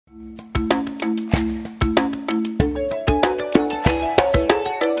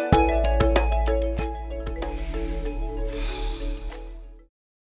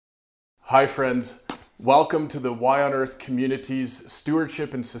Hi, friends. Welcome to the Why on Earth Communities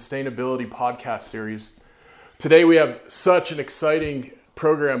Stewardship and Sustainability podcast series. Today we have such an exciting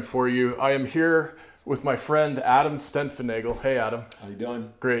program for you. I am here with my friend Adam Stenfenagel. Hey, Adam. How you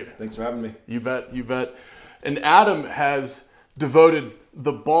doing? Great. Thanks for having me. You bet, you bet. And Adam has devoted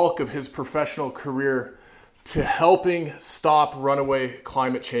the bulk of his professional career to helping stop runaway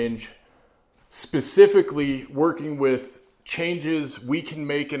climate change, specifically working with changes we can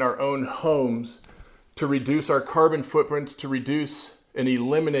make in our own homes to reduce our carbon footprints, to reduce and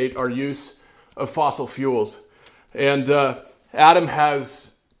eliminate our use of fossil fuels. And Adam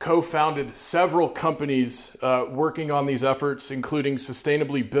has co-founded several companies working on these efforts, including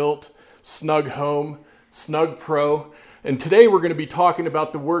Sustainably Built, Snug Home, Snug Pro. And today we're going to be talking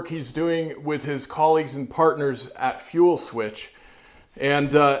about the work he's doing with his colleagues and partners at Fuel Switch.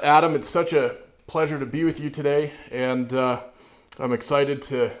 And Adam, it's such a pleasure to be with you today, and I'm excited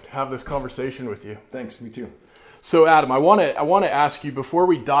to have this conversation with you. Thanks, me too. So Adam, I want to ask you, before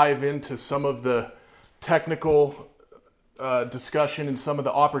we dive into some of the technical discussion and some of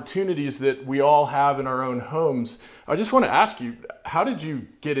the opportunities that we all have in our own homes, I just want to ask you, how did you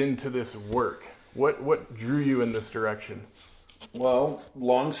get into this work? What drew you in this direction? Well,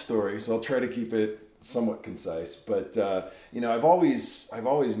 long story, so I'll try to keep it somewhat concise, but I've always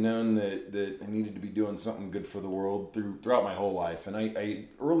known that I needed to be doing something good for the world throughout my whole life. And I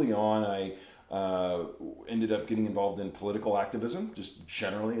early on I ended up getting involved in political activism, just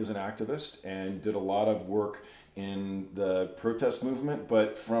generally as an activist, and did a lot of work in the protest movement,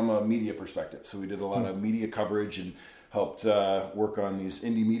 but from a media perspective. So we did a lot of media coverage and helped work on these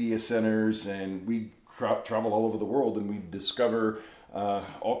indie media centers, and we travel all over the world, and we discover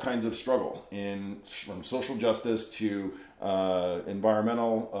all kinds of struggle from social justice to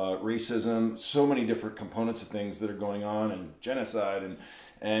environmental racism, so many different components of things that are going on, and genocide,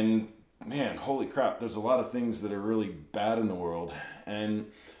 and man, holy crap, there's a lot of things that are really bad in the world. And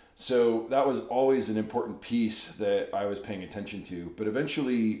so that was always an important piece that I was paying attention to, but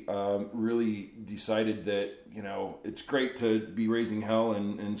eventually really decided that, it's great to be raising hell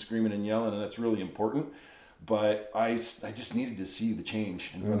and screaming and yelling, and that's really important. But I just needed to see the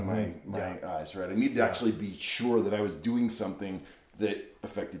change in front of my eyes, right? I needed to actually be sure that I was doing something that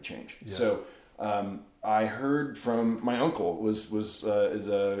affected change. Yeah. So I heard from my uncle is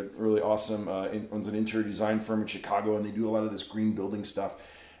a really awesome owns an interior design firm in Chicago, and they do a lot of this green building stuff.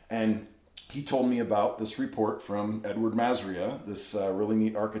 And he told me about this report from Edward Masria, this really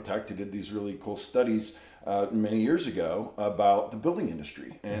neat architect who did these really cool studies many years ago about the building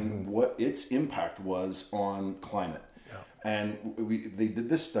industry and what its impact was on climate. Yeah. And they did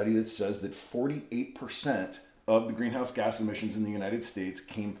this study that says that 48% of the greenhouse gas emissions in the United States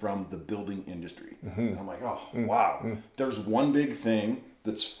came from the building industry. And I'm like, wow, there's one big thing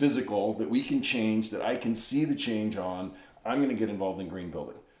that's physical that we can change, that I can see the change on. I'm going to get involved in green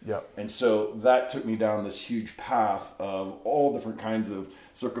building. Yep. And so that took me down this huge path of all different kinds of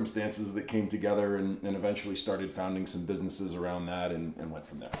circumstances that came together, and eventually started founding some businesses around that and went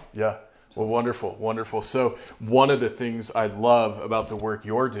from there. Yeah. Well, wonderful, wonderful. So one of the things I love about the work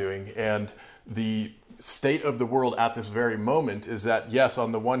you're doing and the state of the world at this very moment is that, yes,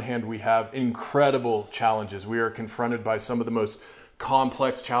 on the one hand, we have incredible challenges. We are confronted by some of the most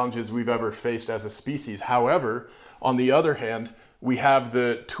complex challenges we've ever faced as a species. However, on the other hand, we have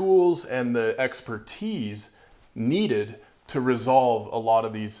the tools and the expertise needed to resolve a lot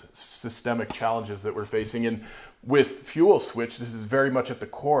of these systemic challenges that we're facing. And with Fuel Switch, this is very much at the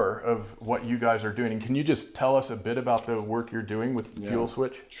core of what you guys are doing. And can you just tell us a bit about the work you're doing with Fuel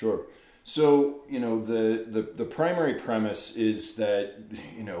Switch? Sure. So, the primary premise is that,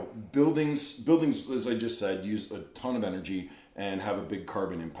 buildings, as I just said, use a ton of energy and have a big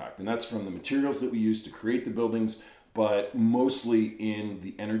carbon impact. And that's from the materials that we use to create the buildings, but mostly in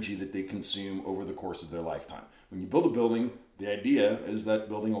the energy that they consume over the course of their lifetime. When you build a building, the idea is that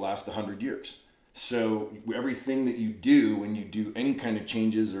building will last 100 years. So everything that you do when you do any kind of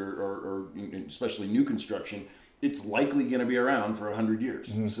changes or especially new construction, it's likely going to be around for 100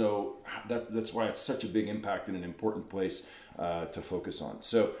 years. So that's why it's such a big impact and an important place to focus on.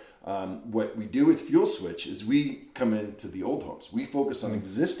 So what we do with Fuel Switch is we come into the old homes. We focus on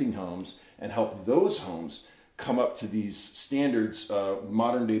existing homes and help those homes come up to these standards,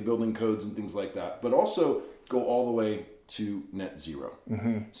 modern day building codes and things like that, but also go all the way to net zero.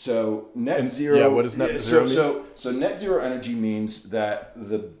 So zero. Yeah, what does net zero mean? So net zero energy means that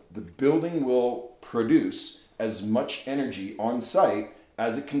the building will produce as much energy on site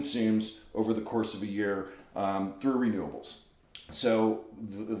as it consumes over the course of a year through renewables. So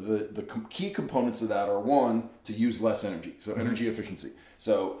the key components of that are, one, to use less energy, so energy efficiency.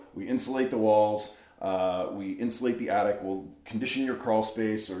 So we insulate the walls, we insulate the attic, we'll condition your crawl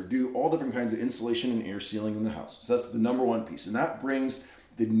space, or do all different kinds of insulation and air sealing in the house. So that's the number one piece. And that brings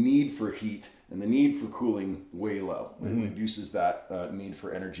the need for heat and the need for cooling way low. It reduces that need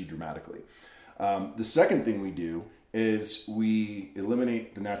for energy dramatically. The second thing we do is we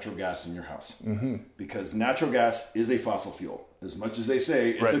eliminate the natural gas in your house, because natural gas is a fossil fuel. As much as they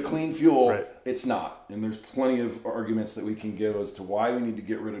say it's a clean fuel, it's not. And there's plenty of arguments that we can give as to why we need to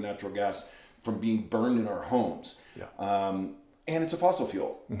get rid of natural gas from being burned in our homes. And it's a fossil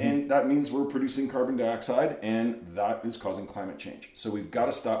fuel. And that means we're producing carbon dioxide, and that is causing climate change. So we've got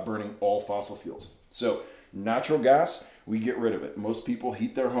to stop burning all fossil fuels. So natural gas, we get rid of it. Most people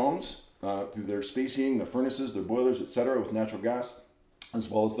heat their homes through their space heating, their furnaces, their boilers, etc., with natural gas, as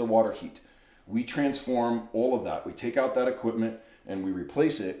well as their water heat. We transform all of that. We take out that equipment and we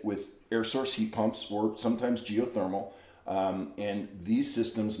replace it with air source heat pumps, or sometimes geothermal. And these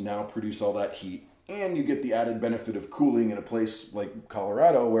systems now produce all that heat. And you get the added benefit of cooling in a place like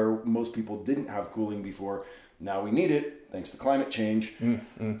Colorado, where most people didn't have cooling before. Now we need it, thanks to climate change.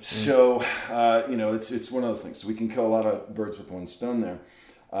 So, it's one of those things. So we can kill a lot of birds with one stone there.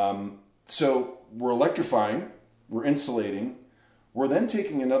 So we're electrifying, we're insulating, we're then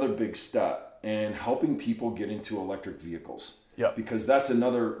taking another big step and helping people get into electric vehicles. Because that's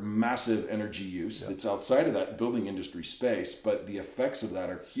another massive energy use. It's outside of that building industry space, but the effects of that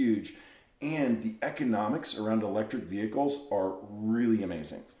are huge. And the economics around electric vehicles are really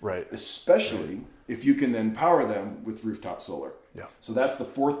amazing. Especially if you can then power them with rooftop solar. So that's the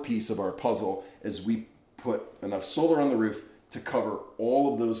fourth piece of our puzzle, is we put enough solar on the roof to cover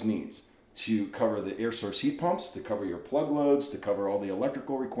all of those needs, to cover the air source heat pumps, to cover your plug loads, to cover all the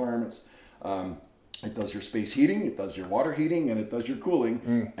electrical requirements. It does your space heating, it does your water heating, and it does your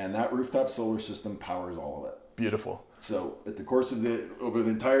cooling. And that rooftop solar system powers all of it. Beautiful. So at the course of over an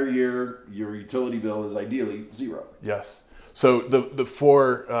entire year, your utility bill is ideally zero. Yes. So the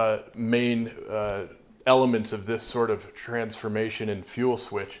four main elements of this sort of transformation in fuel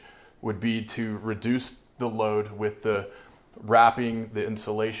switch would be to reduce the load with the wrapping, the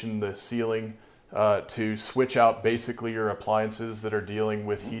insulation, the sealing, to switch out basically your appliances that are dealing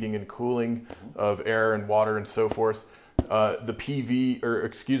with heating and cooling of air and water and so forth. The PV,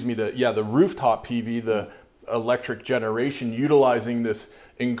 the rooftop PV, the electric generation, utilizing this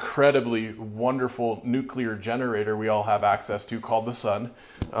incredibly wonderful nuclear generator we all have access to called the sun,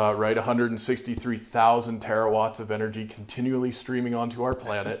 163,000 terawatts of energy continually streaming onto our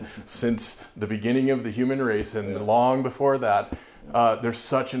planet since the beginning of the human race, and long before that. There's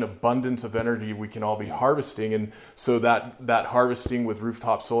such an abundance of energy we can all be harvesting, and so that harvesting with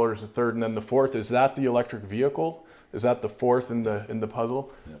rooftop solar is the third, and then the fourth, is that the electric vehicle? Is that the fourth in the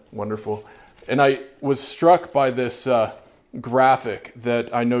puzzle? Wonderful. And I was struck by this graphic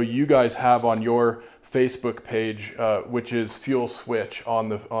that I know you guys have on your Facebook page, which is Fuel Switch on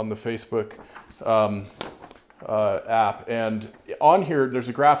the Facebook app. And on here, there's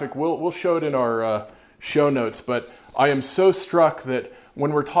a graphic. We'll show it in our show notes. But I am so struck that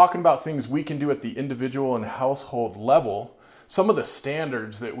when we're talking about things we can do at the individual and household level, some of the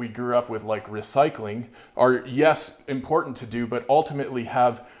standards that we grew up with, like recycling, are, yes, important to do, but ultimately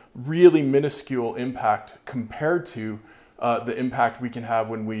have really minuscule impact compared to the impact we can have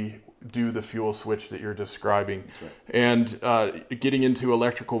when we do the fuel switch that you're describing. And getting into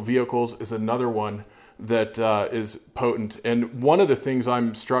electrical vehicles is another one that is potent. And one of the things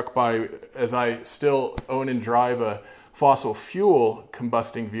I'm struck by, as I still own and drive a fossil fuel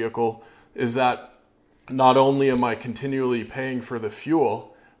combusting vehicle, is that not only am I continually paying for the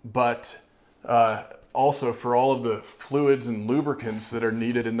fuel, but also for all of the fluids and lubricants that are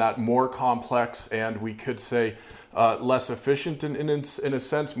needed in that more complex and, we could say, less efficient, in a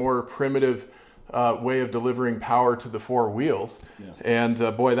sense, more primitive way of delivering power to the four wheels. And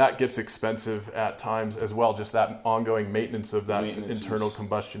boy, that gets expensive at times as well, just that ongoing maintenance of that internal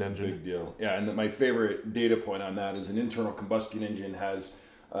combustion engine. Big deal. Yeah, and my favorite data point on that is an internal combustion engine has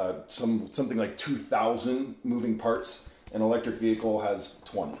something like 2,000 moving parts. An electric vehicle has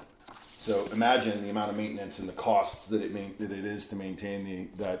 20. So imagine the amount of maintenance and the costs that it is to maintain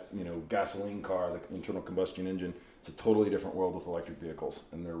that gasoline car, the internal combustion engine. It's a totally different world with electric vehicles,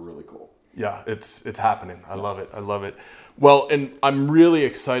 and they're really cool. Yeah, it's happening. I love it. Well, and I'm really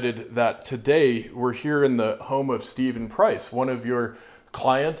excited that today we're here in the home of Stephen Price, one of your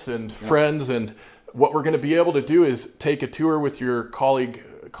clients and friends. And what we're going to be able to do is take a tour with your colleague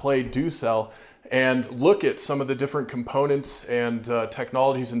Clay Dussel and look at some of the different components and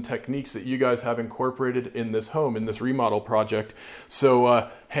technologies and techniques that you guys have incorporated in this home, in this remodel project. So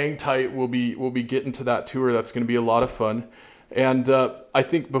hang tight. We'll be getting to that tour. That's going to be a lot of fun. And I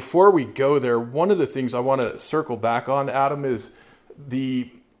think before we go there, one of the things I want to circle back on, Adam, is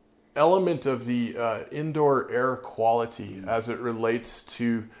the element of the indoor air quality as it relates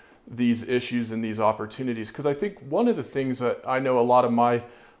to these issues and these opportunities. Because I think one of the things that I know a lot of my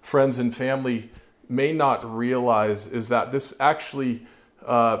friends and family may not realize is that this actually,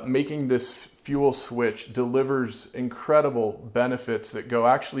 making this fuel switch delivers incredible benefits that go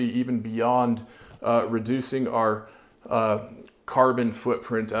actually even beyond reducing our carbon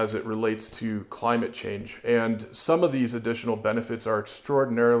footprint as it relates to climate change. And some of these additional benefits are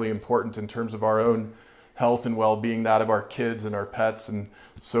extraordinarily important in terms of our own health and well-being, that of our kids and our pets and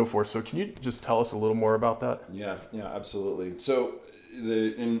so forth. So can you just tell us a little more about that? Yeah, absolutely. So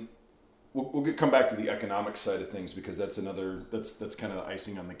we'll come back to the economic side of things, because that's kind of the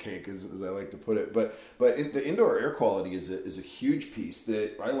icing on the cake, as I like to put it. But the indoor air quality is a huge piece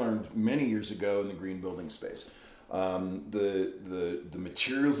that I learned many years ago in the green building space. The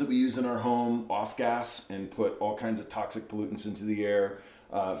materials that we use in our home off gas and put all kinds of toxic pollutants into the air.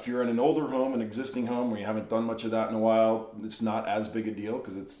 If you're in an older home, an existing home where you haven't done much of that in a while, it's not as big a deal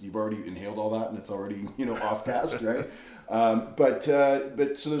because you've already inhaled all that and it's already off gas, right? But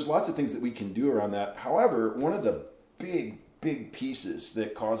so there's lots of things that we can do around that. However, one of the big pieces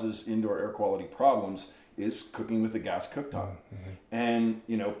that causes indoor air quality problems is cooking with a gas cooktop. Mm-hmm. And,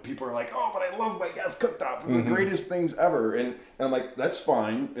 people are like, oh, but I love my gas cooktop. It's the greatest things ever. And I'm like, that's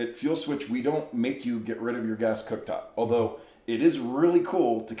fine. At Fuel Switch, we don't make you get rid of your gas cooktop. Although it is really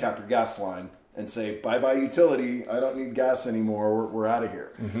cool to cap your gas line and say, bye-bye utility, I don't need gas anymore, we're out of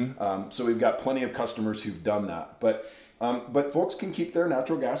here. Mm-hmm. So we've got plenty of customers who've done that. But folks can keep their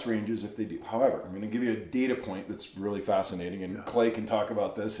natural gas ranges if they do. However, I'm going to give you a data point that's really fascinating, and Clay can talk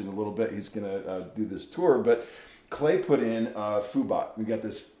about this in a little bit. He's going to do this tour, but Clay put in Foobot. We got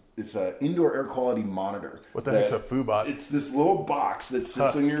this. It's an indoor air quality monitor. What the heck's a Foobot? It's this little box that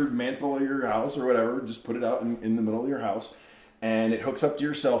sits on your mantle of your house or whatever. Just put it out in the middle of your house. And it hooks up to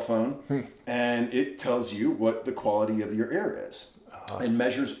your cell phone, and it tells you what the quality of your air is, and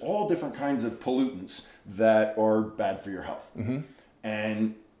measures all different kinds of pollutants that are bad for your health. Mm-hmm.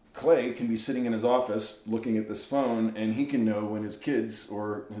 And Clay can be sitting in his office looking at this phone, and he can know when his kids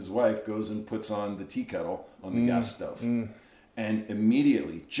or his wife goes and puts on the tea kettle on the gas stove. And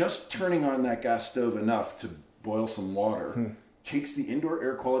immediately, just turning on that gas stove enough to boil some water takes the indoor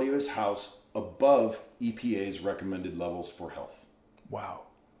air quality of his house above EPA's recommended levels for health. Wow.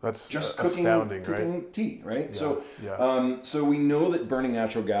 That's just astounding, cooking right? tea, right? Yeah. So we know that burning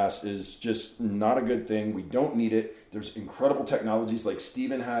natural gas is just not a good thing. We don't need it. There's incredible technologies like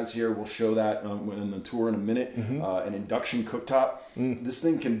Steven has here. We'll show that in the tour in a minute. Mm-hmm. An induction cooktop. This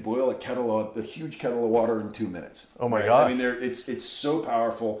thing can boil a huge kettle of water in 2 minutes. Oh my gosh! I mean, it's so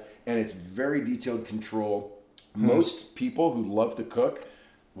powerful, and it's very detailed control. Most people who love to cook,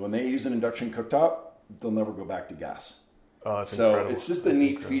 when they use an induction cooktop, they'll never go back to gas. So incredible. It's just a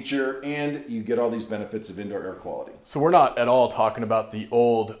neat feature, and you get all these benefits of indoor air quality. So we're not at all talking about the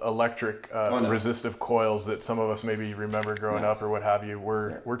old electric resistive coils that some of us maybe remember growing up or what have you.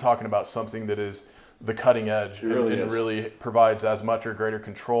 We're talking about something that is the cutting edge. It really provides as much or greater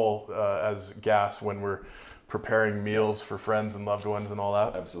control as gas when we're preparing meals for friends and loved ones and all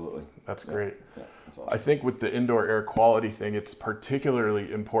that. Absolutely. That's great. Yeah. Awesome. I think with the indoor air quality thing, it's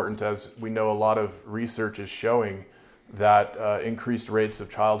particularly important, as we know a lot of research is showing that increased rates of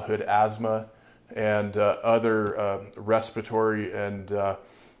childhood asthma and other respiratory and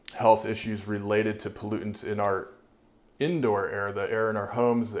health issues related to pollutants in our indoor air, the air in our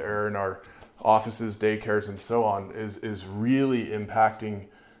homes, the air in our offices, daycares, and so on, is really impacting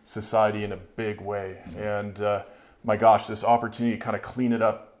society in a big way. Mm-hmm. And my gosh, this opportunity to kind of clean it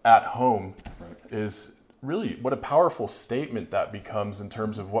up at home is really what a powerful statement that becomes in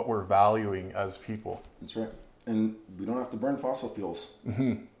terms of what we're valuing as people. That's right. And we don't have to burn fossil fuels.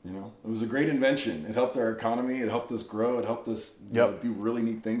 Mm-hmm. It was a great invention. It helped our economy. It helped us grow. It helped us do really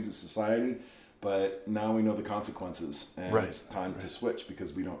neat things as society. But now we know the consequences, and it's time to switch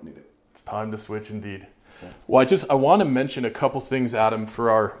because we don't need it. It's time to switch, indeed. Okay. Well, I want to mention a couple things, Adam, for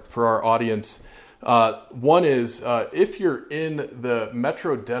our audience. One is if you're in the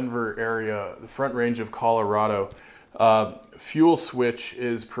Metro Denver area, the Front Range of Colorado, Fuel Switch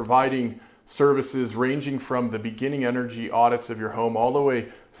is providing services ranging from the beginning energy audits of your home all the way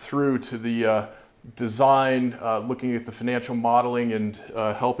through to the design, looking at the financial modeling and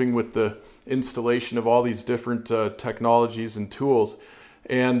helping with the installation of all these different technologies and tools.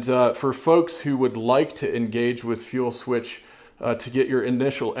 And for folks who would like to engage with Fuel Switch to get your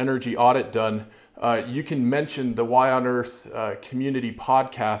initial energy audit done, you can mention the Why on Earth community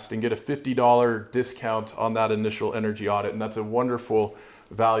podcast and get a $50 discount on that initial energy audit. And that's a wonderful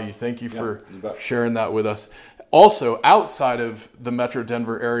value. Thank you for sharing that with us. Also, outside of the Metro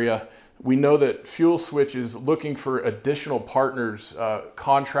Denver area, we know that Fuel Switch is looking for additional partners,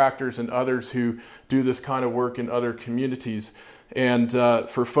 contractors and others who do this kind of work in other communities. And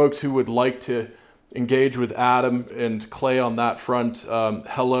for folks who would like to engage with Adam and Clay on that front,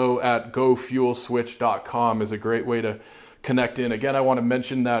 hello@gofuelswitch.com is a great way to connect in. Again, I want to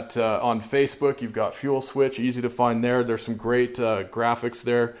mention that on Facebook, you've got Fuel Switch, easy to find there. There's some great graphics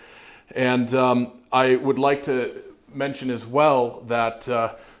there. And I would like to mention as well that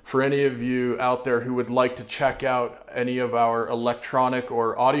for any of you out there who would like to check out any of our electronic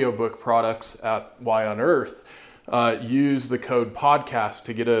or audiobook products at Why on Earth, use the code podcast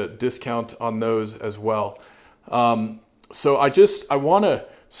to get a discount on those as well. So I want to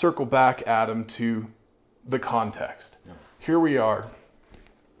circle back, Adam, to the context. Yeah. Here we are.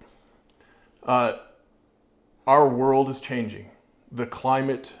 Our world is changing. The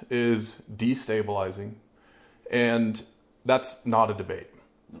climate is destabilizing, and that's not a debate.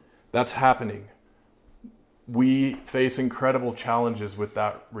 That's happening. We face incredible challenges with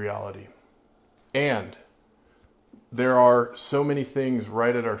that reality. And there are so many things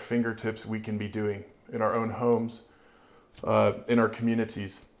right at our fingertips we can be doing in our own homes, in our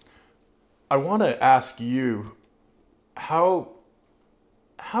communities. I want to ask you, how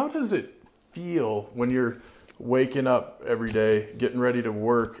does it feel when you're waking up every day, getting ready to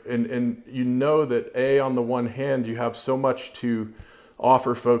work, and you know that on the one hand, you have so much to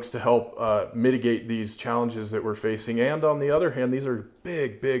offer folks to help mitigate these challenges that we're facing, and on the other hand, these are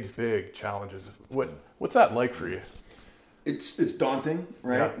big, big, big challenges. What's that like for you? It's daunting,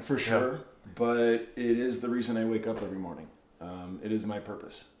 right? Yeah, for sure. Yeah. But it is the reason I wake up every morning. It is my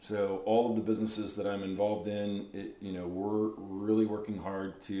purpose. So all of the businesses that I'm involved in, we're really working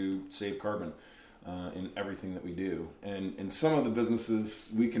hard to save carbon in everything that we do. And in some of the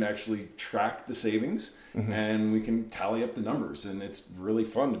businesses, we can actually track the savings and we can tally up the numbers. And it's really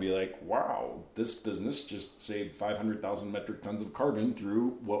fun to be like, wow, this business just saved 500,000 metric tons of carbon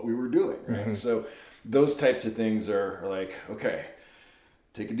through what we were doing, right? So those types of things are like, okay,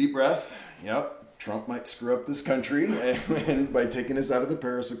 take a deep breath. Yep. Trump might screw up this country and by taking us out of the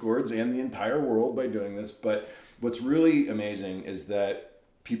Paris Accords and the entire world by doing this. But what's really amazing is that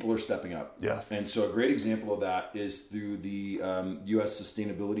people are stepping up. Yes. And so a great example of that is through the U.S.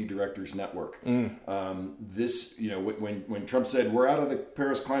 Sustainability Directors Network. This, when Trump said, we're out of the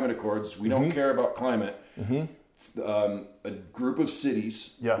Paris Climate Accords, we don't care about climate, a group of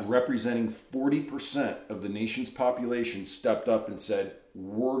cities representing 40% of the nation's population stepped up and said,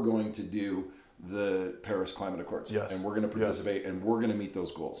 we're going to do the Paris Climate Accords. Yes. And we're going to participate and we're going to meet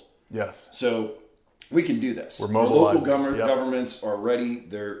those goals. Yes. So we can do this. We're mobilizing. Our local governments are ready.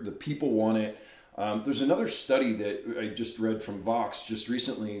 The people want it. There's another study that I just read from Vox just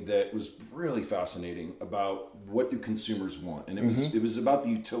recently that was really fascinating about what do consumers want. And it was about the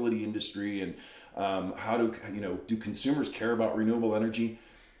utility industry and how do consumers care about renewable energy?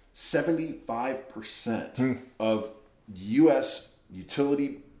 75% of U.S.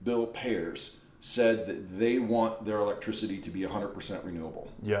 utility bill payers said that they want their electricity to be 100%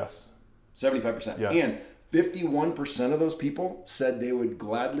 renewable. Yes. 75%. Yes. And 51% of those people said they would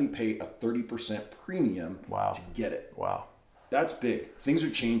gladly pay a 30% premium to get it. Wow. That's big. Things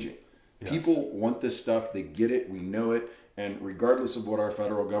are changing. Yes. People want this stuff. They get it. We know it. And regardless of what our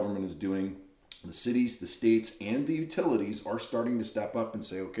federal government is doing, the cities, the states, and the utilities are starting to step up and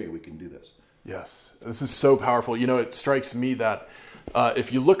say, okay, we can do this. Yes. This is so powerful. It strikes me that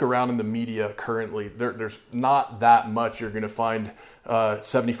if you look around in the media currently, there's not that much you're going to find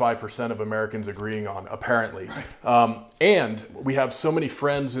 75% of Americans agreeing on, apparently. Right. And we have so many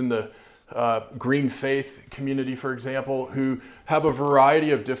friends in the green faith community, for example, who have a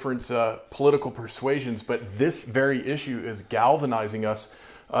variety of different political persuasions, but this very issue is galvanizing us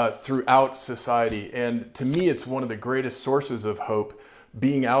throughout society. And to me, it's one of the greatest sources of hope,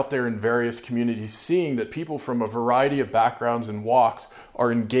 being out there in various communities, seeing that people from a variety of backgrounds and walks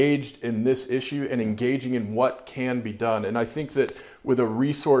are engaged in this issue and engaging in what can be done. And I think that with a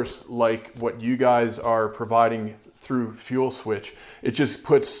resource like what you guys are providing through Fuel Switch, it just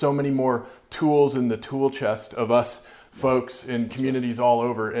puts so many more tools in the tool chest of us folks in communities all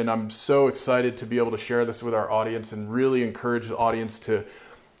over. And I'm so excited to be able to share this with our audience and really encourage the audience to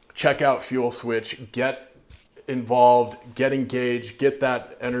check out Fuel Switch, get involved, get engaged, get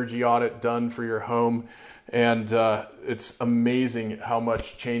that energy audit done for your home. And it's amazing how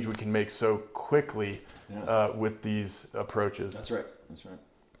much change we can make so quickly with these approaches. That's right. That's right.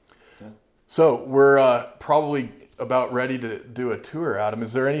 Yeah. So we're probably about ready to do a tour, Adam.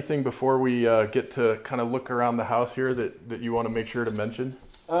 Is there anything before we get to kind of look around the house here that you want to make sure to mention?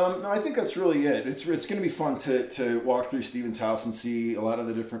 No, I think that's really it. It's going to be fun to walk through Steven's house and see a lot of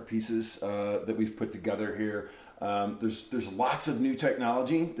the different pieces that we've put together here. There's lots of new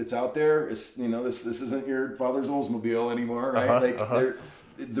technology that's out there. It's, this isn't your father's Oldsmobile anymore, right?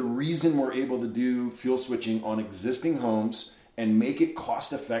 The reason we're able to do fuel switching on existing homes and make it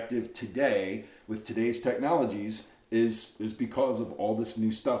cost effective today with today's technologies is because of all this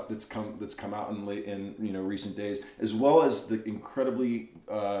new stuff that's come out in recent days, as well as the incredibly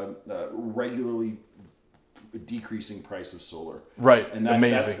regularly decreasing price of solar. Right, and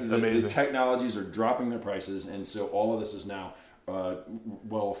amazing. The technologies are dropping their prices, and so all of this is now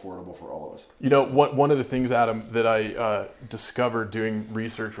well affordable for all of us. One of the things, Adam, that I discovered doing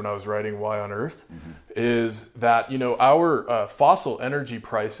research when I was writing Why on Earth is that our fossil energy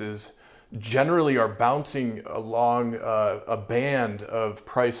prices generally are bouncing along a band of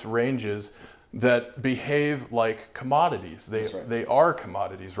price ranges that behave like commodities. They are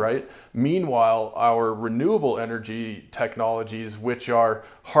commodities, right? Meanwhile, our renewable energy technologies, which are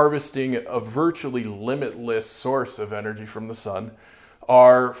harvesting a virtually limitless source of energy from the sun,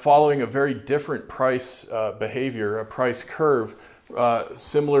 are following a very different price behavior, a price curve,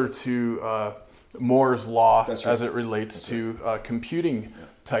 similar to Moore's law as it relates to computing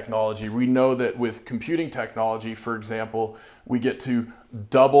technology. We know that with computing technology, for example, we get to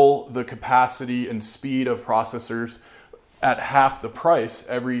double the capacity and speed of processors at half the price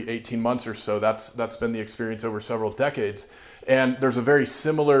every 18 months or so. That's been the experience over several decades. And there's a very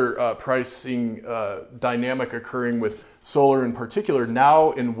similar pricing dynamic occurring with solar in particular.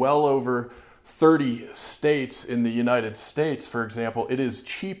 Now in well over 30 states in the United States, for example, it is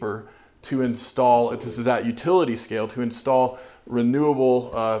cheaper to install, this is at utility scale, to install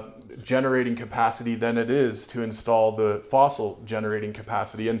renewable generating capacity than it is to install the fossil generating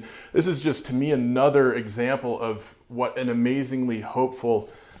capacity. And this is just, to me, another example of what an amazingly hopeful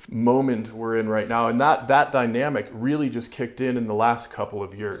moment we're in right now. And that dynamic really just kicked in the last couple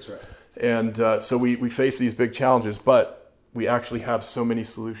of years. That's right. And so we face these big challenges, but we actually have so many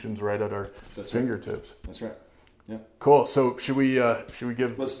solutions right at our fingertips. That's right. Yeah. Cool. So should we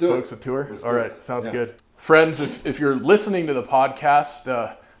give folks a tour? All right. Sounds good. Friends, if you're listening to the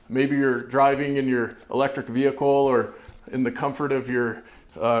podcast, maybe you're driving in your electric vehicle or in the comfort of your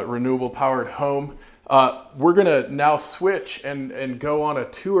renewable powered home, we're going to now switch and go on a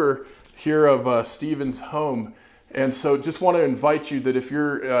tour here of Steven's home. And so just want to invite you that if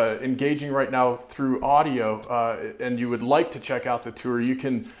you're engaging right now through audio and you would like to check out the tour, you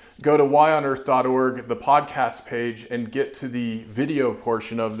can go to whyonearth.org, the podcast page, and get to the video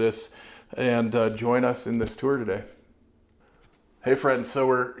portion of this and join us in this tour today. Hey friends, so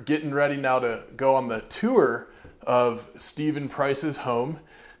we're getting ready now to go on the tour of Steven Price's home,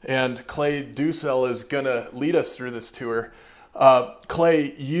 and Clay Dussel is going to lead us through this tour.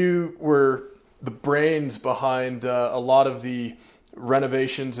 Clay, you were the brains behind a lot of the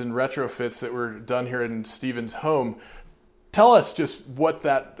renovations and retrofits that were done here in Steven's home. Tell us just what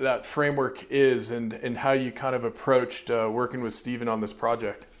that framework is and how you kind of approached working with Steven on this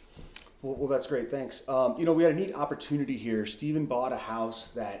project. Well, that's great. Thanks. We had a neat opportunity here. Steven bought a house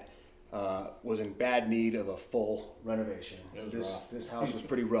that was in bad need of a full renovation. It was rough. This house was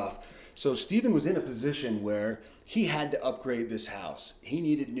pretty rough. So Steven was in a position where he had to upgrade this house. He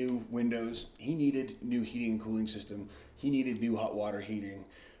needed new windows. He needed new heating and cooling system. He needed new hot water heating.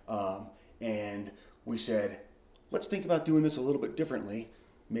 And we said, let's think about doing this a little bit differently,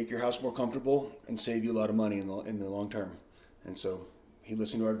 make your house more comfortable, and save you a lot of money in the long term. And so he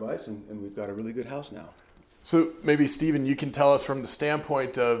listened to our advice, and we've got a really good house now. So maybe, Steven, you can tell us from the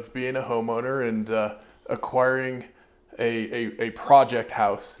standpoint of being a homeowner and acquiring a project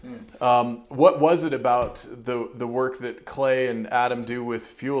house. What was it about the work that Clay and Adam do with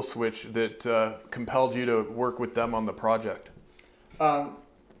Fuel Switch that compelled you to work with them on the project? Well,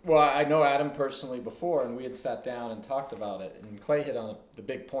 I know Adam personally before, and we had sat down and talked about it. And Clay hit on the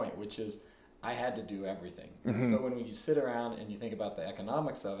big point, which is I had to do everything. Mm-hmm. So when you sit around and you think about the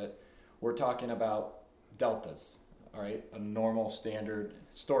economics of it, we're talking about deltas, all right? A normal, standard,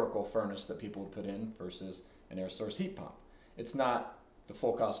 historical furnace that people would put in versus an air source heat pump. It's not the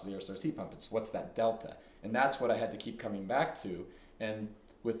full cost of the air source heat pump. It's what's that delta. And that's what I had to keep coming back to. And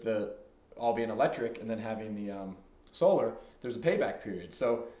with the all being electric and then having the solar, there's a payback period.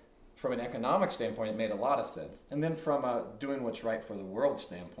 So from an economic standpoint, it made a lot of sense. And then from a doing what's right for the world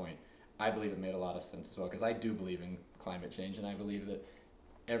standpoint, I believe it made a lot of sense as well, because I do believe in climate change, and I believe that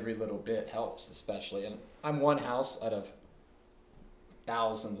every little bit helps, especially. And I'm one house out of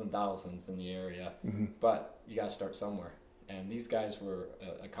thousands and thousands in the area, but you got to start somewhere. And these guys were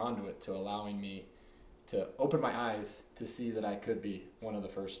a conduit to allowing me to open my eyes to see that I could be one of the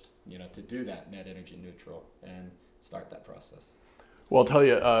first, to do that net energy neutral and start that process. Well, I'll tell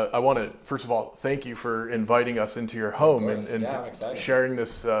you, I want to, first of all, thank you for inviting us into your home and sharing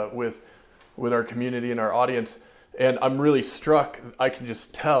this with our community and our audience. And I'm really struck, I can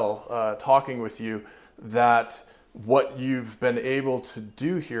just tell, talking with you, that what you've been able to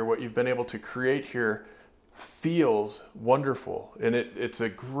do here, what you've been able to create here, feels wonderful. And it's a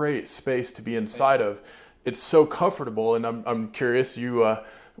great space to be inside of. It's so comfortable, and I'm curious, you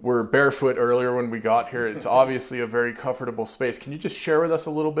were barefoot earlier when we got here. It's obviously a very comfortable space. Can you just share with us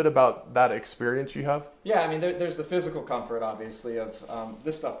a little bit about that experience you have? Yeah, I mean, there's the physical comfort, obviously, of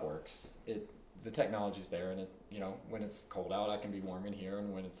this stuff works. The technology's there, and when it's cold out, I can be warm in here,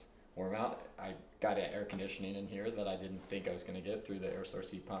 and when it's warm out, I got air conditioning in here that I didn't think I was going to get through the air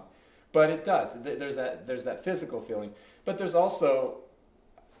source heat pump. But it does. There's that physical feeling. But there's also,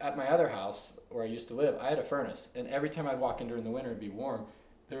 at my other house where I used to live, I had a furnace, and every time I'd walk in during the winter and be warm,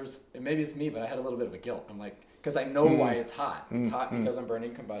 maybe it's me, but I had a little bit of a guilt. I'm like, because I know why it's hot. It's hot because I'm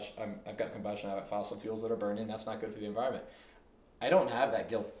burning combustion. I've got combustion. I've got fossil fuels that are burning. That's not good for the environment. I don't have that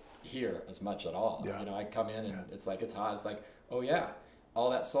guilt here as much at all. Yeah. I come in and it's like, it's hot. It's like, oh yeah, all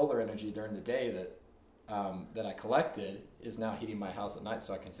that solar energy during the day that I collected is now heating my house at night,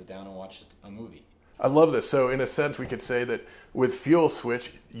 so I can sit down and watch a movie. I love this. So in a sense, we could say that with Fuel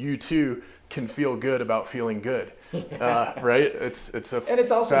Switch, you too can feel good about feeling good, right? It's a and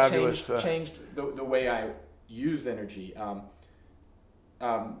it's also fabulous, changed the way I use energy.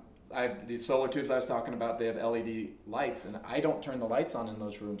 I have these solar tubes I was talking about. They have LED lights, and I don't turn the lights on in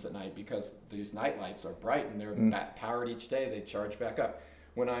those rooms at night because these night lights are bright and they're powered each day. They charge back up.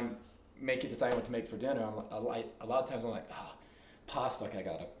 When I'm deciding what to make for dinner, a lot of times I'm like, pasta, I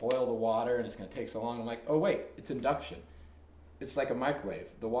gotta boil the water and it's gonna take so long. I'm like, oh wait, it's induction. It's like a microwave.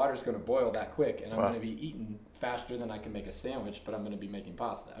 The water's gonna boil that quick, and I'm gonna be eating faster than I can make a sandwich, but I'm gonna be making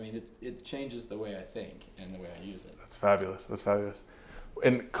pasta. I mean, it changes the way I think and the way I use it. That's fabulous. That's fabulous.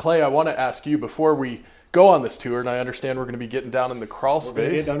 And Clay, I want to ask you, before we go on this tour, and I understand we're going to be getting down in the crawl space. We're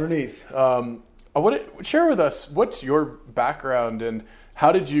going to get underneath. I want to share with us, what's your background and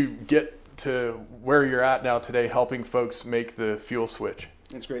how did you get to where you're at now today, helping folks make the fuel switch?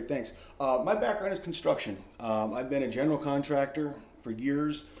 That's great, thanks. My background is construction. I've been a general contractor for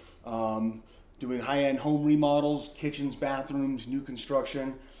years, doing high-end home remodels, kitchens, bathrooms, new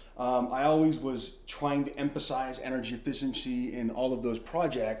construction. I always was trying to emphasize energy efficiency in all of those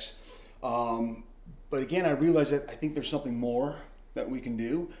projects. But again, I realized that I think there's something more that we can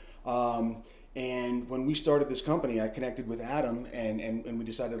do. And when we started this company, I connected with Adam and we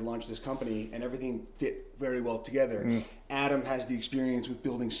decided to launch this company, and everything fit very well together. Adam has the experience with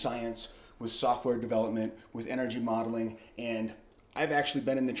building science, with software development, with energy modeling, and I've actually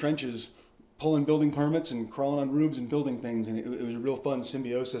been in the trenches pulling building permits and crawling on roofs and building things, and it was a real fun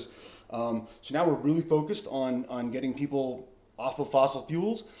symbiosis. So now we're really focused on getting people off of fossil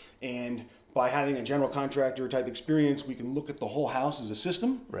fuels, and by having a general contractor type experience, we can look at the whole house as a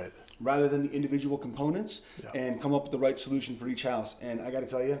system, right, rather than the individual components, and come up with the right solution for each house. And I got to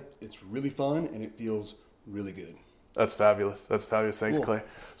tell you, it's really fun and it feels really good. That's fabulous. That's fabulous. Thanks, cool. Clay.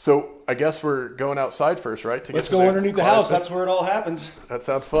 So I guess we're going outside first, right? Let's go underneath the house. That's where it all happens. That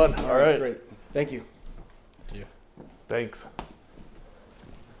sounds fun. All right. Great. Thank you. To you. Thanks.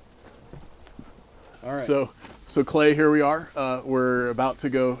 All right. So Clay, here we are. We're about to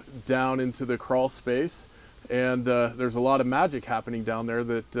go down into the crawl space, and there's a lot of magic happening down there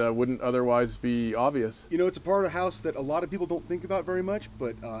that wouldn't otherwise be obvious. You know, it's a part of the house that a lot of people don't think about very much,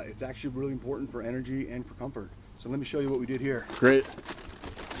 but it's actually really important for energy and for comfort. So let me show you what we did here. Great.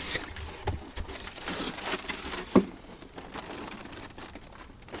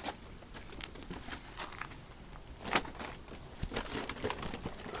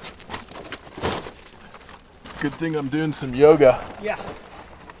 Good thing I'm doing some yoga. Yeah.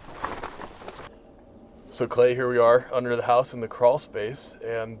 So Clay, here we are under the house in the crawl space,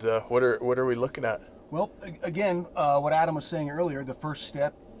 and what are we looking at? Well, again, what Adam was saying earlier, the first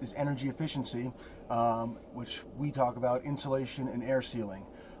step is energy efficiency, which we talk about insulation and air sealing.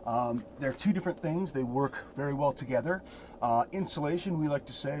 They're two different things. They work very well together. Insulation, we like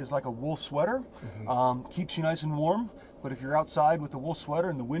to say, is like a wool sweater. Keeps you nice and warm. But if you're outside with a wool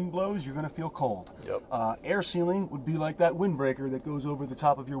sweater and the wind blows, you're going to feel cold. Yep. Air sealing would be like that windbreaker that goes over the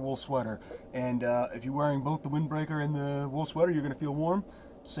top of your wool sweater. And if you're wearing both the windbreaker and the wool sweater, you're going to feel warm.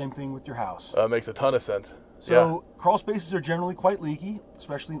 same thing with your house. Makes a ton of sense. So crawl spaces are generally quite leaky,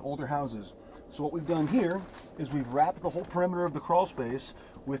 especially in older houses. So what we've done here is we've wrapped the whole perimeter of the crawl space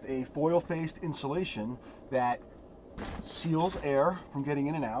with a foil-faced insulation that seals air from getting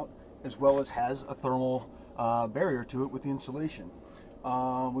in and out, as well as has a thermal barrier to it with the insulation.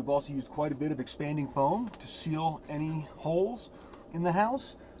 We've also used quite a bit of expanding foam to seal any holes in the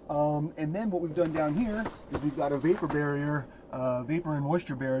house. And then what we've done down here is we've got a vapor barrier, vapor and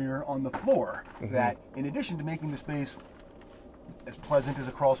moisture barrier on the floor that, in addition to making the space as pleasant as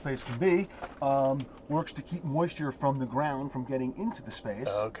a crawl space can be, works to keep moisture from the ground from getting into the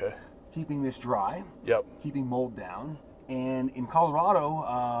space, keeping this dry, keeping mold down. And in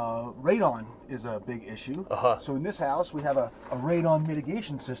Colorado, radon is a big issue. So in this house, we have a radon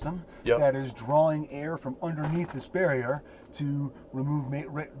mitigation system that is drawing air from underneath this barrier to remove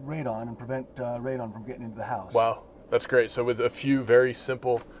radon and prevent radon from getting into the house. Wow, that's great. So with a few very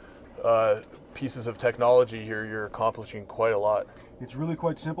simple pieces of technology here, you're accomplishing quite a lot. It's really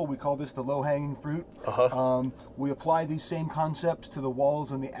quite simple. We call this the low-hanging fruit. We apply these same concepts to the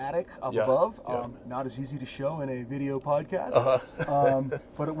walls in the attic up above. Not as easy to show in a video podcast,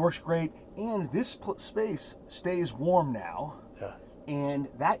 but it works great. And this space stays warm now, and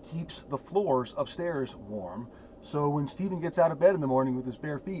that keeps the floors upstairs warm. So when Stephen gets out of bed in the morning with his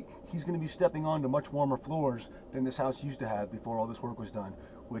bare feet, he's going to be stepping onto much warmer floors than this house used to have before all this work was done,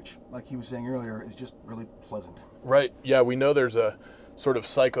 which, like he was saying earlier, is just really pleasant. Right. Yeah, we know there's a sort of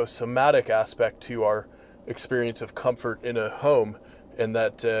psychosomatic aspect to our experience of comfort in a home, and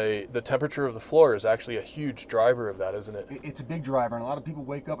that the temperature of the floor is actually a huge driver of that, isn't it? It's a big driver, and a lot of people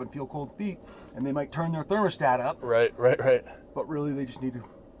wake up and feel cold feet, and they might turn their thermostat up. Right. But really, they just need to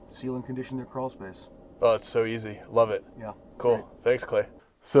seal and condition their crawl space. Oh, it's so easy. Love it. Yeah. Cool. Great. Thanks, Clay.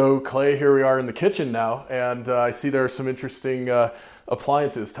 So, Clay, here we are in the kitchen now, and I see there are some interesting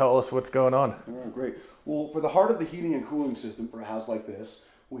appliances. Tell us what's going on. Great. Well, for the heart of the heating and cooling system for a house like this,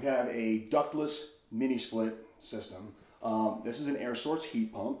 we have a ductless mini split system. This is an air source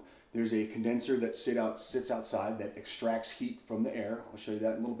heat pump. There's a condenser that sits outside that extracts heat from the air. I'll show you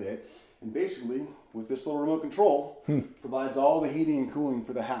that in a little bit. And basically, with this little remote control, provides all the heating and cooling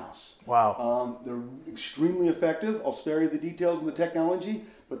for the house. Wow. They're extremely effective. I'll spare you the details and the technology,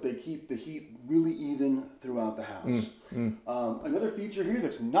 but they keep the heat really even throughout the house. Another feature here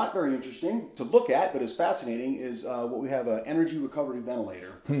that's not very interesting to look at, but is fascinating, is what we have, an energy recovery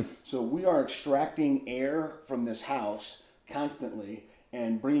ventilator. So we are extracting air from this house constantly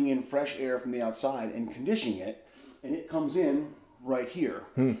and bringing in fresh air from the outside and conditioning it, and it comes in right here.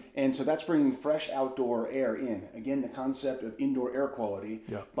 And so that's bringing fresh outdoor air in. Again, the concept of indoor air quality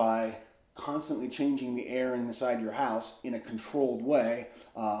by constantly changing the air inside your house in a controlled way.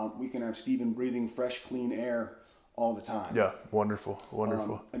 We can have Stephen breathing fresh, clean air all the time. Yeah, wonderful.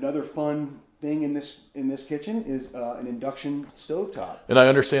 Another fun thing in this kitchen is an induction stovetop. And I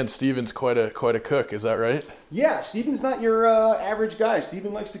understand Stephen's quite a cook. Is that right? Yeah, Stephen's not your average guy.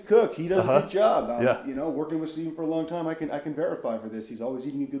 Stephen likes to cook. He does a good job. You know, working with Stephen for a long time, I can verify for this. He's always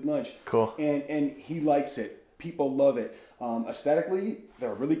eating a good lunch. Cool. And he likes it. People love it. Aesthetically,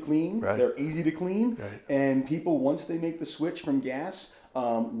 they're really clean. Right. They're easy to clean. Right. And people, once they make the switch from gas,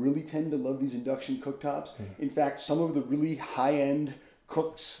 really tend to love these induction cooktops. In fact, some of the really high-end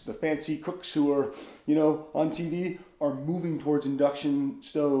cooks, the fancy cooks who are, on TV, are moving towards induction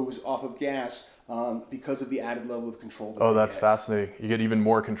stoves off of gas because of the added level of control. Oh, that's fascinating. You get even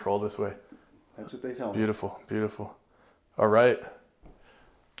more control this way. That's what they tell me. Beautiful. All right.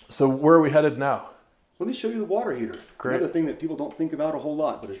 So where are we headed now? Let me show you the water heater. Great. Another thing that people don't think about a whole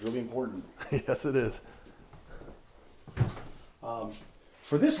lot, but is really important. Yes, it is.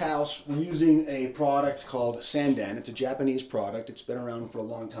 For this house, we're using a product called Sandan. It's a Japanese product. It's been around for a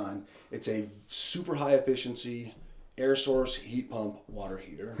long time. It's a super high efficiency air source heat pump water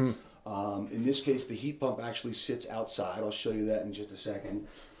heater. In this case, the heat pump actually sits outside. I'll show you that in just a second.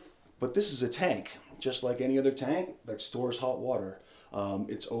 But this is a tank, just like any other tank that stores hot water.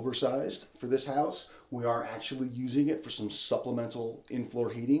 It's oversized for this house. We are actually using it for some supplemental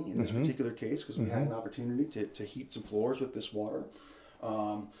in-floor heating in this particular case because we had an opportunity to heat some floors with this water.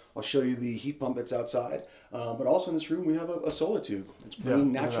 I'll show you the heat pump that's outside, but also in this room we have a solar tube. It's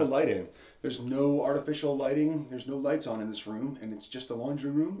bringing natural light in. There's no artificial lighting. There's no lights on in this room, and it's just a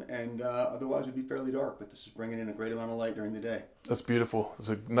laundry room, and otherwise it would be fairly dark, but this is bringing in a great amount of light during the day. That's beautiful. It's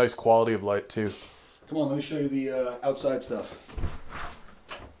a nice quality of light too. Come on, let me show you the outside stuff.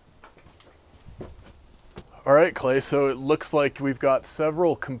 All right, Clay, so it looks like we've got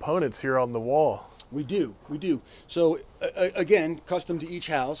several components here on the wall. We do. So again, custom to each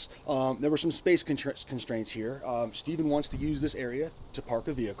house. There were some space constraints here. Stephen wants to use this area to park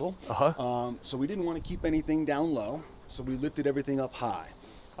a vehicle. So we didn't want to keep anything down low, so we lifted everything up high.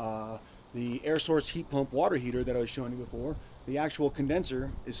 The air source heat pump water heater that I was showing you before, the actual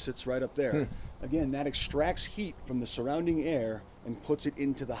condenser sits right up there. Again, that extracts heat from the surrounding air and puts it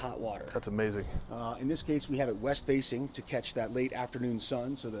into the hot water. That's amazing. In this case, we have it west facing to catch that late afternoon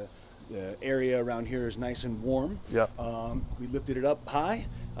sun, so the area around here is nice and warm. Yep. We lifted it up high,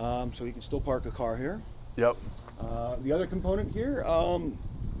 so you can still park a car here. Yep. The other component here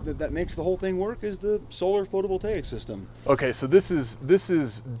that makes the whole thing work is the solar photovoltaic system. Okay, so this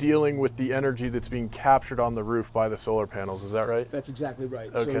is dealing with the energy that's being captured on the roof by the solar panels. Is that right? That's exactly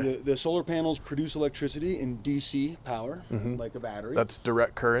right. Okay. So the solar panels produce electricity in DC power, like a battery. That's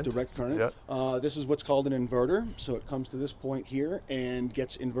direct current. Direct current. Yep. This is what's called an inverter. So it comes to this point here and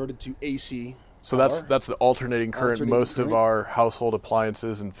gets inverted to AC. So power. that's the alternating current. Alternating Most current. of our household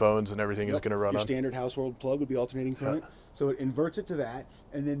appliances and phones and everything is Yep. going to run Your on. standard household plug would be alternating current. So it inverts it to that,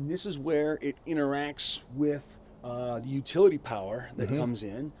 and then this is where it interacts with the utility power that comes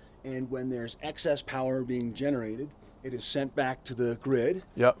in. And when there's excess power being generated, it is sent back to the grid.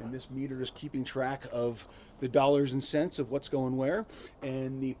 Yep. And this meter is keeping track of the dollars and cents of what's going where,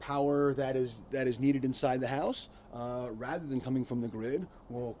 and the power that is needed inside the house, rather than coming from the grid,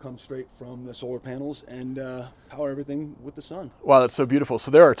 will come straight from the solar panels and power everything with the sun. Wow, that's so beautiful. So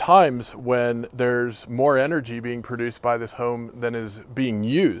there are times when there's more energy being produced by this home than is being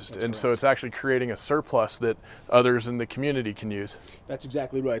used. That's and correct. so it's actually creating a surplus that others in the community can use. That's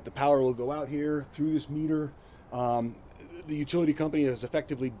exactly right. The power will go out here through this meter. The utility company is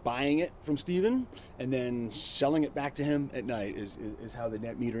effectively buying it from Stephen and then selling it back to him at night is how the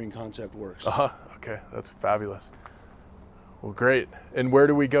net metering concept works. Okay, that's fabulous. Well, great. And where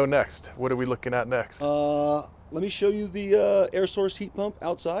do we go next? What are we looking at next? Let me show you the air source heat pump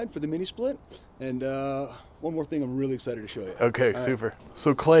outside for the mini split. And one more thing I'm really excited to show you. Okay, super.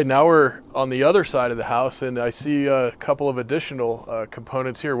 So Clay, now we're on the other side of the house and I see a couple of additional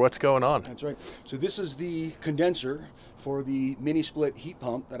components here. What's going on? That's right. So this is the condenser for the mini split heat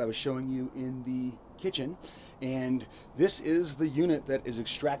pump that I was showing you in the kitchen. And this is the unit that is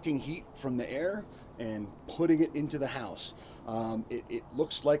extracting heat from the air and putting it into the house. It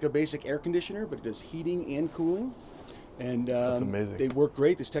looks like a basic air conditioner, but it does heating and cooling. And That's amazing. They work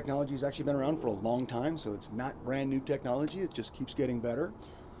great. This technology has actually been around for a long time, so it's not brand new technology. It just keeps getting better.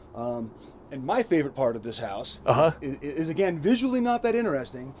 And my favorite part of this house is again, visually not that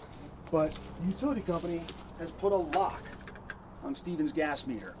interesting, but the utility company has put a lock on Stephen's gas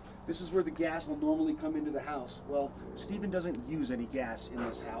meter. This is where the gas will normally come into the house. Well, Stephen doesn't use any gas in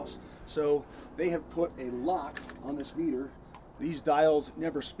this house, so they have put a lock on this meter. These dials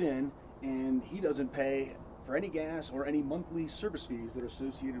never spin, and he doesn't pay for any gas or any monthly service fees that are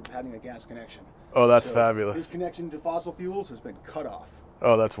associated with having a gas connection. Oh, that's So fabulous. His connection to fossil fuels has been cut off.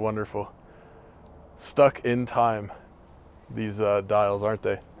 Oh, that's wonderful. Stuck in time, these dials, aren't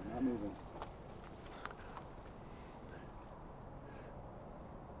they? Not moving.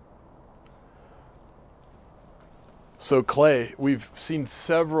 So Clay, we've seen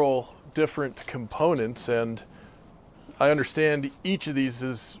several different components, and I understand each of these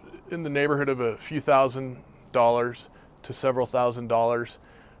is in the neighborhood of a few $1,000s to several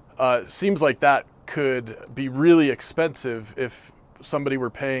 $1,000s. Seems like that could be really expensive if somebody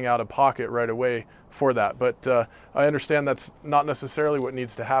were paying out of pocket right away for that. But I understand that's not necessarily what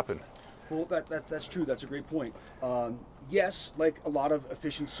needs to happen. Well, that's true. That's a great point. Yes, like a lot of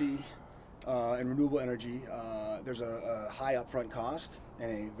efficiency and renewable energy, there's a high upfront cost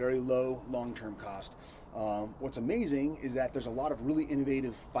and a very low long-term cost. What's amazing is that there's a lot of really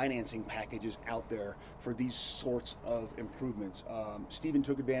innovative financing packages out there for these sorts of improvements. Stephen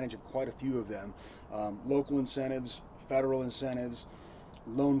took advantage of quite a few of them. Local incentives, federal incentives,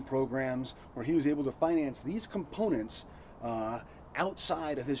 loan programs, where he was able to finance these components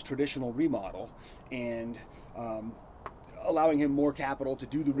outside of his traditional remodel and allowing him more capital to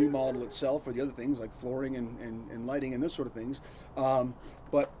do the remodel itself or the other things like flooring and lighting and those sort of things.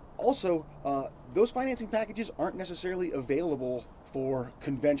 But also, those financing packages aren't necessarily available for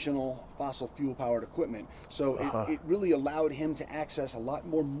conventional fossil fuel powered equipment. So it really allowed him to access a lot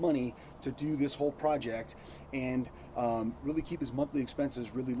more money to do this whole project and really keep his monthly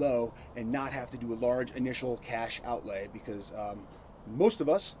expenses really low and not have to do a large initial cash outlay because most of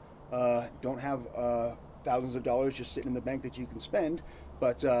us don't have thousands of dollars just sitting in the bank that you can spend,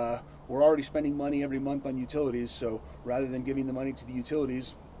 but we're already spending money every month on utilities. So rather than giving the money to the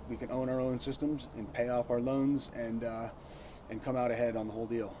utilities, we can own our own systems and pay off our loans and and come out ahead on the whole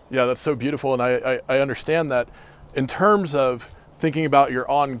deal. Yeah, that's so beautiful. And I understand that in terms of thinking about your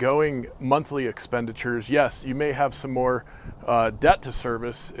ongoing monthly expenditures, yes, you may have some more debt to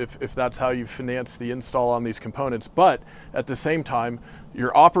service if that's how you finance the install on these components. But at the same time,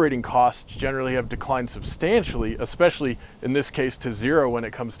 your operating costs generally have declined substantially, especially in this case to zero when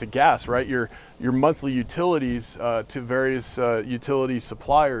it comes to gas, right? Your monthly utilities to various utility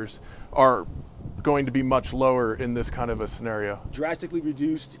suppliers are going to be much lower in this kind of a scenario. Drastically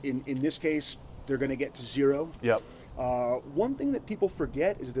reduced. In this case, they're going to get to zero. Yep. One thing that people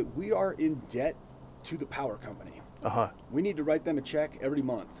forget is that we are in debt to the power company. Uh-huh. We need to write them a check every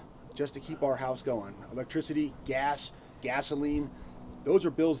month just to keep our house going. Electricity, gas, gasoline, those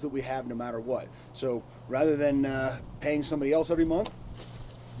are bills that we have no matter what. So rather than paying somebody else every month,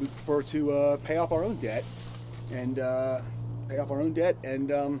 we prefer to pay off our own debt and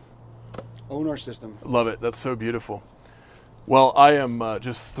own our system. Love it. That's so beautiful. Well, I am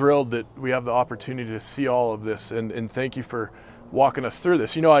just thrilled that we have the opportunity to see all of this, and thank you for walking us through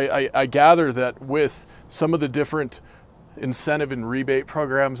this. You know, I gather that with some of the different incentive and rebate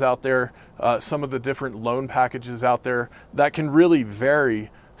programs out there, some of the different loan packages out there, that can really vary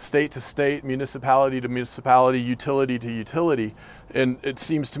state to state, municipality to municipality, utility to utility. And it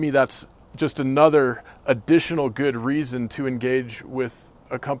seems to me that's just another additional good reason to engage with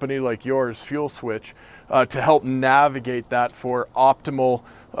a company like yours, Fuel Switch, to help navigate that for optimal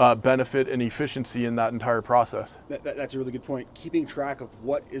benefit and efficiency in that entire process. That's a really good point. Keeping track of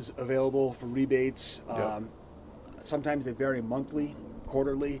what is available for rebates. Sometimes they vary monthly,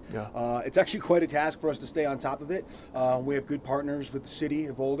 quarterly. It's actually quite a task for us to stay on top of it. We have good partners with the city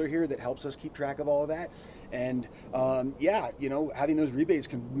of Boulder here that helps us keep track of all of that. And having those rebates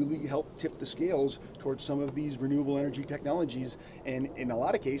can really help tip the scales towards some of these renewable energy technologies, and in a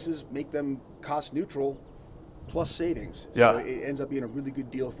lot of cases make them cost neutral plus savings. So it ends up being a really good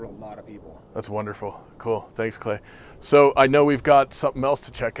deal for a lot of people. That's wonderful. Cool. Thanks, Clay. So I know we've got something else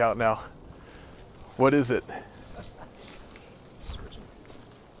to check out now. What is it?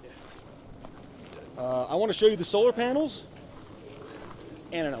 I want to show you the solar panels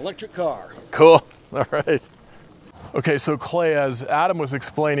and an electric car. Cool. All right. Okay, so Clay, as Adam was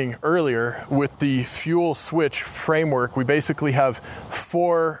explaining earlier, with the Fuel Switch framework, we basically have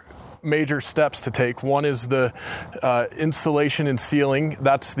 4 major steps to take. One is the installation and sealing.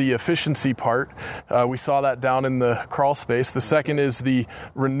 That's the efficiency part. We saw that down in the crawl space. The second is the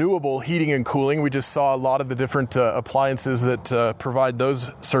renewable heating and cooling. We just saw a lot of the different appliances that provide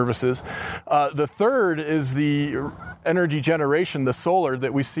those services. The third is the energy generation, the solar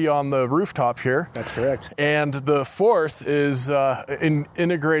that we see on the rooftop here. That's correct. And the fourth is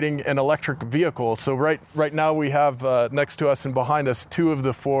integrating an electric vehicle. So right now we have next to us and behind us 2 of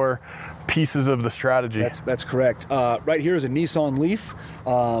the 4 pieces of the strategy. That's correct. Right here is a Nissan Leaf,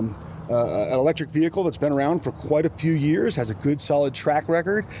 an electric vehicle that's been around for quite a few years, has a good solid track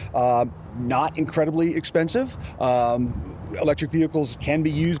record, not incredibly expensive. Electric vehicles can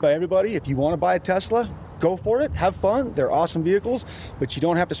be used by everybody. If you want to buy a Tesla, go for it, have fun. They're awesome vehicles, but you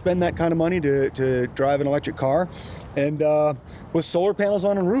don't have to spend that kind of money to drive an electric car. And with solar panels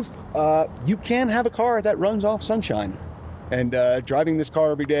on a roof, you can have a car that runs off sunshine. And driving this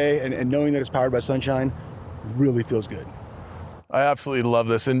car every day and knowing that it's powered by sunshine really feels good. I absolutely love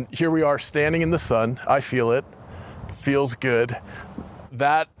this. And here we are standing in the sun. I feel it. Feels good.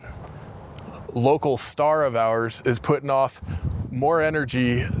 That local star of ours is putting off more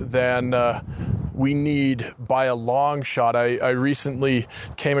energy than we need by a long shot. I recently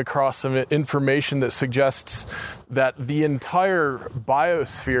came across some information that suggests that the entire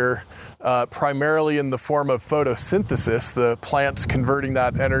biosphere, primarily in the form of photosynthesis, the plants converting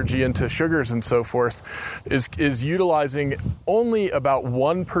that energy into sugars and so forth, is utilizing only about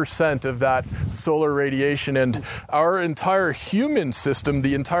 1% of that solar radiation. And our entire human system,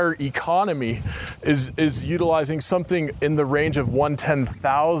 the entire economy, is utilizing something in the range of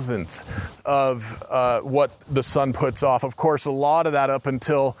 1/10,000th of what the sun puts off. Of course, a lot of that up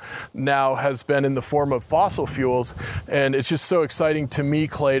until now has been in the form of fossil fuels. And it's just so exciting to me,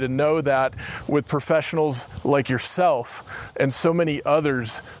 Clay, to know that with professionals like yourself and so many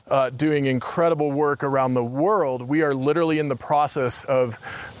others doing incredible work around the world, we are literally in the process of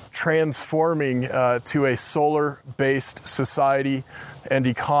transforming to a solar-based society and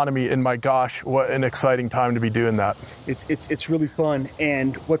economy. And my gosh, what an exciting time to be doing that. It's really fun.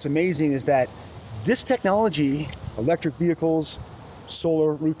 And what's amazing is that this technology, electric vehicles,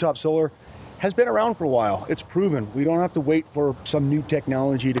 solar, rooftop solar, has been around for a while. It's proven. We don't have to wait for some new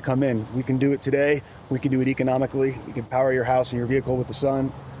technology to come in. We can do it today. We can do it economically. You can power your house and your vehicle with the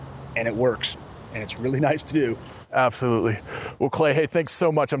sun, and it works. and it's really nice to do. Absolutely. Well, Clay, hey, thanks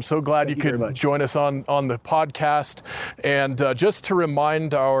so much. I'm so glad you could join us on the podcast. And just to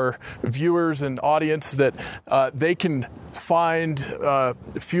remind our viewers and audience that they can find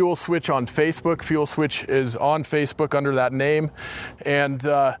Fuel Switch on Facebook. Fuel Switch is on Facebook under that name. And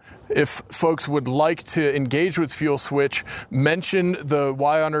if folks would like to engage with Fuel Switch, mention the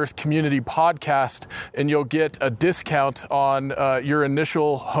Y on Earth Community Podcast, and you'll get a discount on your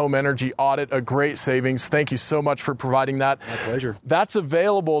initial home energy audit, a great savings. Thank you so much for providing that. My pleasure. That's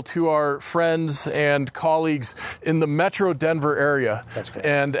available to our friends and colleagues in the Metro Denver area. That's correct.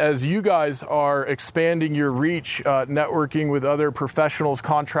 And as you guys are expanding your reach, networking with other professionals,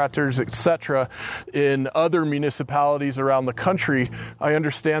 contractors, etc., in other municipalities around the country, I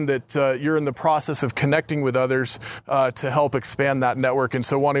understand that you're in the process of connecting with others to help expand that network. And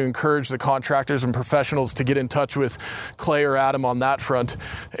so I want to encourage the contractors and professionals to get in touch with Clay or Adam on that front.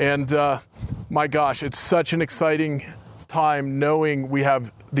 And my gosh, it's such an exciting time knowing we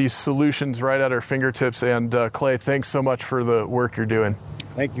have these solutions right at our fingertips. And Clay, thanks so much for the work you're doing.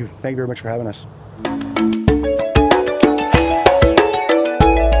 Thank you. Thank you very much for having us.